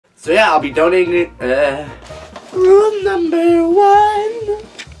So yeah, I'll be donating it. Rule number 1.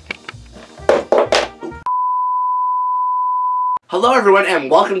 Hello everyone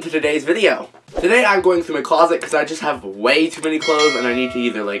and welcome to today's video. Today I'm going through my closet because I just have way too many clothes and I need to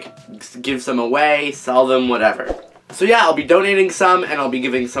either like give some away, sell them, whatever. So yeah, I'll be donating some and I'll be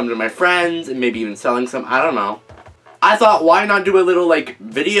giving some to my friends and maybe even selling some, I don't know. I thought why not do a little like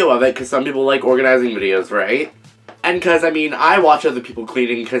video of it because some people like organizing videos, right? And because I mean I watch other people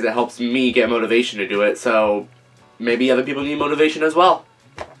cleaning because it helps me get motivation to do it, so maybe other people need motivation as well.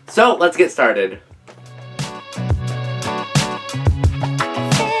 So let's get started.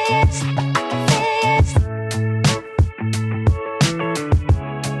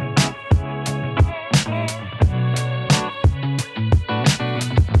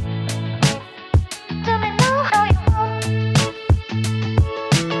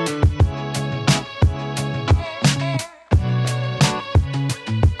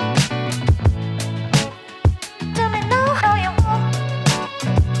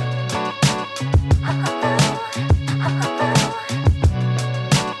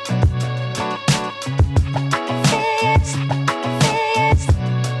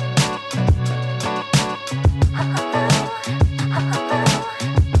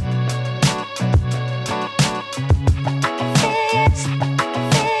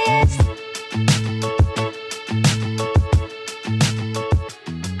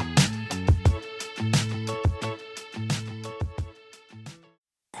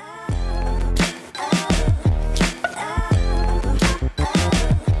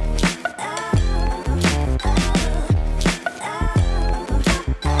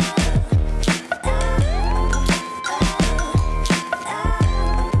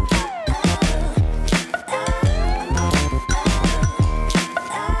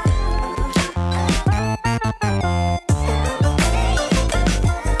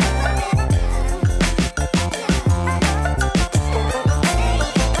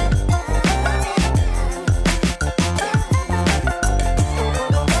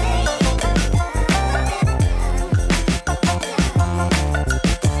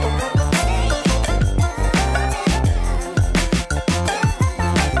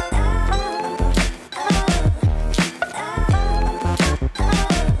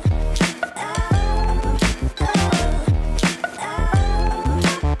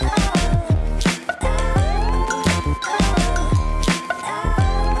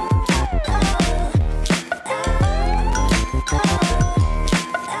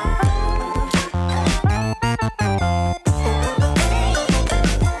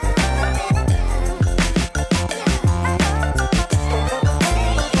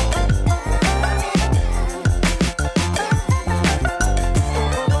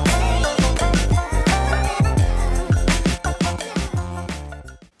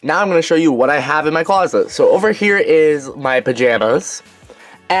 Now I'm going to show you what I have in my closet. So over here is my pajamas.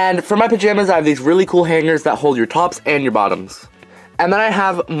 And for my pajamas I have these really cool hangers that hold your tops and your bottoms. And then I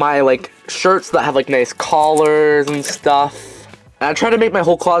have my like shirts that have like nice collars and stuff. And I try to make my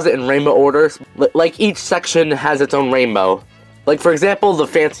whole closet in rainbow orders. Like each section has its own rainbow. Like for example, the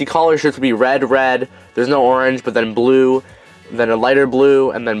fancy collar shirts would be red, there's no orange, but then blue, then a lighter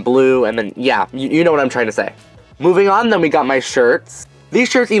blue, and then yeah, you know what I'm trying to say. Moving on, then we got my shirts. These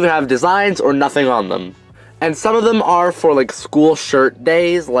shirts even have designs or nothing on them. And some of them are for like school shirt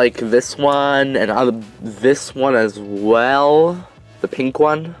days, like this one and this one as well. The pink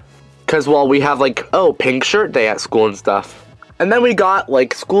one. Because, well, we have like, oh, pink shirt day at school and stuff. And then we got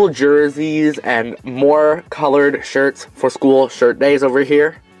like school jerseys and more colored shirts for school shirt days over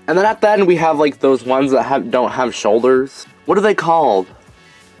here. And then at the end we have like those ones that don't have shoulders. What are they called?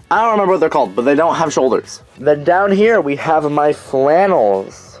 I don't remember what they're called, but they don't have shoulders. Then down here we have my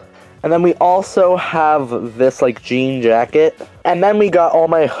flannels. And then we also have this like jean jacket. And then we got all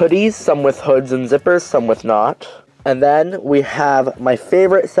my hoodies, some with hoods and zippers, some with not. And then we have my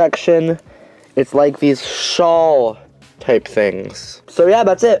favorite section. It's like these shawl type things. So yeah,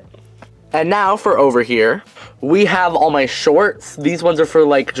 that's it. And now for over here, we have all my shorts. These ones are for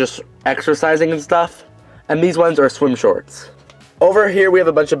like just exercising and stuff. And these ones are swim shorts. Over here we have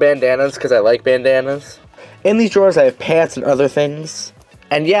a bunch of bandanas because I like bandanas. In these drawers I have pants and other things.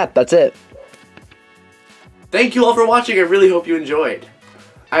 And yeah, that's it. Thank you all for watching. I really hope you enjoyed.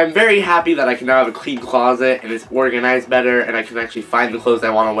 I'm very happy that I can now have a clean closet and it's organized better and I can actually find the clothes I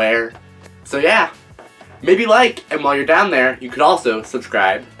want to wear. So yeah, maybe like, and while you're down there, you could also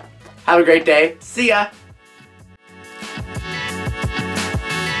subscribe. Have a great day. See ya!